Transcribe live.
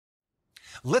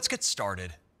Let's get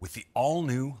started with the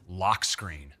all-new lock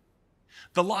screen.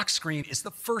 The lock screen is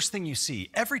the first thing you see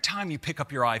every time you pick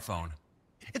up your iPhone.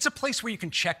 It's a place where you can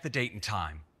check the date and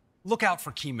time, look out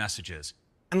for key messages,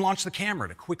 and launch the camera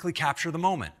to quickly capture the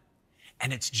moment.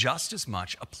 And it's just as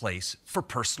much a place for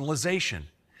personalization,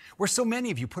 where so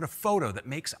many of you put a photo that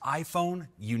makes iPhone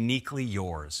uniquely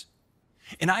yours.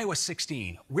 In iOS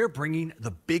 16, we're bringing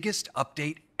the biggest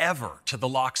update ever to the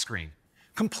lock screen,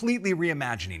 completely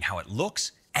reimagining how it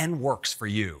looks and works for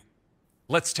you.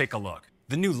 Let's take a look.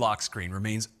 The new lock screen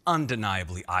remains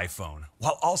undeniably iPhone,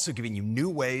 while also giving you new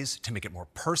ways to make it more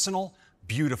personal,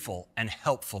 beautiful, and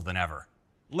helpful than ever.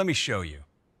 Let me show you.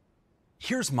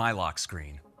 Here's my lock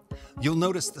screen. You'll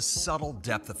notice the subtle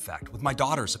depth effect with my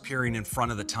daughters appearing in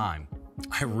front of the time.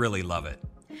 I really love it.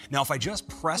 Now, if I just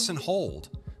press and hold,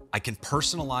 I can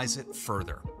personalize it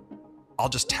further. I'll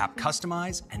just tap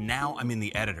Customize, and now I'm in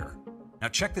the editor. Now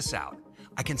check this out.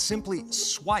 I can simply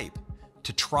swipe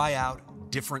to try out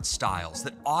different styles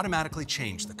that automatically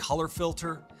change the color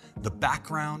filter, the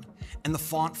background, and the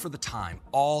font for the time,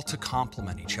 all to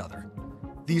complement each other.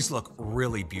 These look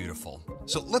really beautiful.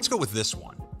 So let's go with this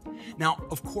one. Now,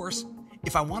 of course,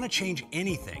 if I want to change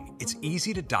anything, it's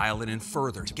easy to dial it in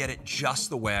further to get it just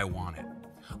the way I want it.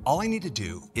 All I need to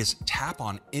do is tap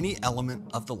on any element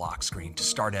of the lock screen to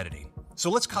start editing. So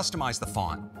let's customize the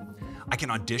font. I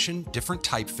can audition different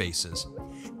typefaces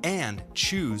and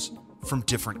choose from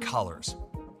different colors.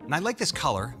 And I like this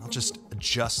color. I'll just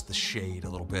adjust the shade a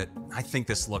little bit. I think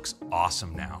this looks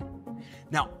awesome now.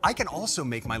 Now, I can also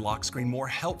make my lock screen more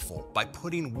helpful by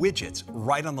putting widgets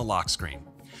right on the lock screen.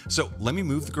 So let me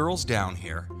move the girls down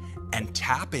here and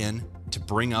tap in to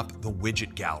bring up the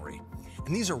widget gallery.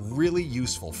 And these are really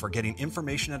useful for getting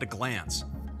information at a glance,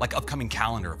 like upcoming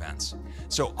calendar events.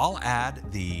 So I'll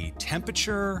add the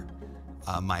temperature,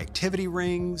 my activity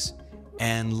rings,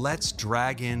 and let's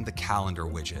drag in the calendar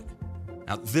widget.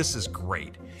 Now this is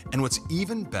great. And what's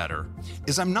even better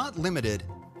is I'm not limited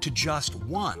to just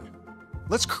one.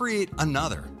 Let's create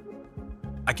another.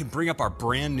 I can bring up our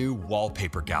brand new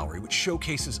wallpaper gallery, which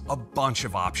showcases a bunch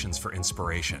of options for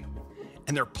inspiration.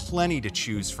 And there are plenty to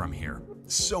choose from here.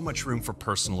 So much room for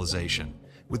personalization,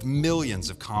 with millions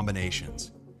of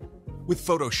combinations. With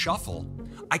Photo Shuffle,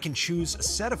 I can choose a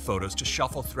set of photos to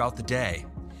shuffle throughout the day.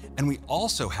 And we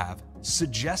also have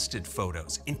suggested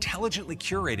photos, intelligently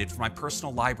curated for my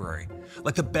personal library,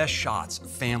 like the best shots of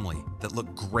family that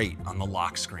look great on the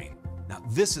lock screen. Now,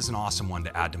 this is an awesome one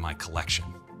to add to my collection.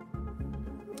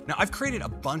 Now, I've created a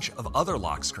bunch of other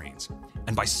lock screens,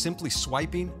 and by simply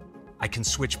swiping, I can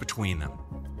switch between them.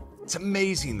 It's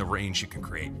amazing the range you can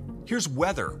create. Here's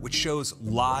weather, which shows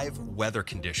live weather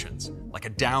conditions, like a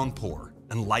downpour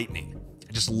and lightning.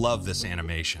 I just love this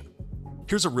animation.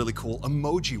 Here's a really cool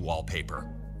emoji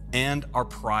wallpaper and our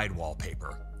Pride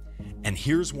wallpaper. And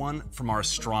here's one from our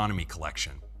astronomy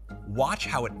collection. Watch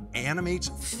how it animates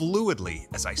fluidly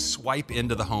as I swipe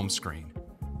into the home screen.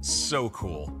 So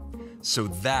cool. So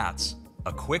that's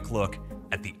a quick look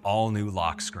at the all-new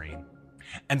lock screen.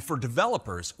 And for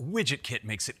developers, WidgetKit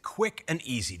makes it quick and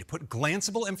easy to put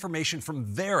glanceable information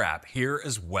from their app here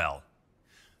as well.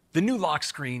 The new lock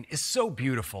screen is so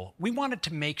beautiful, we wanted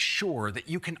to make sure that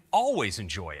you can always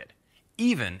enjoy it,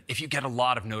 even if you get a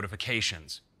lot of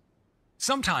notifications.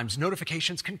 Sometimes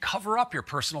notifications can cover up your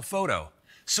personal photo,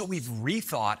 so we've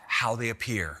rethought how they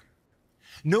appear.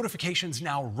 Notifications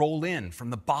now roll in from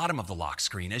the bottom of the lock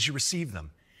screen as you receive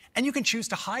them, and you can choose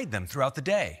to hide them throughout the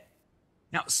day.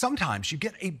 Now, sometimes you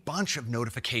get a bunch of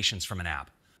notifications from an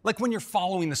app, like when you're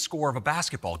following the score of a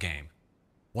basketball game.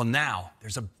 Well, now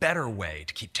there's a better way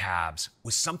to keep tabs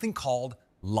with something called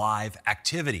live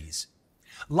activities.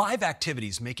 Live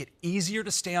activities make it easier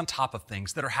to stay on top of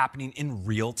things that are happening in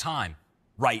real time,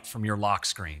 right from your lock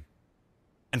screen.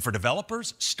 And for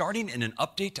developers, starting in an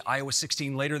update to iOS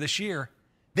 16 later this year,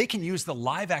 they can use the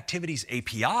Live Activities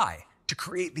API to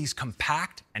create these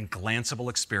compact and glanceable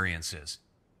experiences.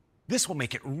 This will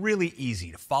make it really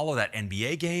easy to follow that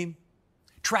NBA game,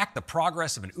 track the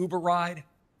progress of an Uber ride,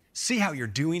 see how you're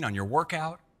doing on your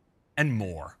workout, and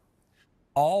more.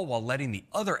 All while letting the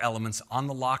other elements on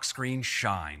the lock screen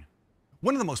shine.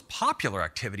 One of the most popular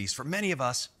activities for many of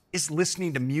us is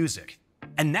listening to music.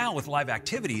 And now with Live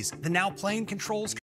Activities, the Now Playing controls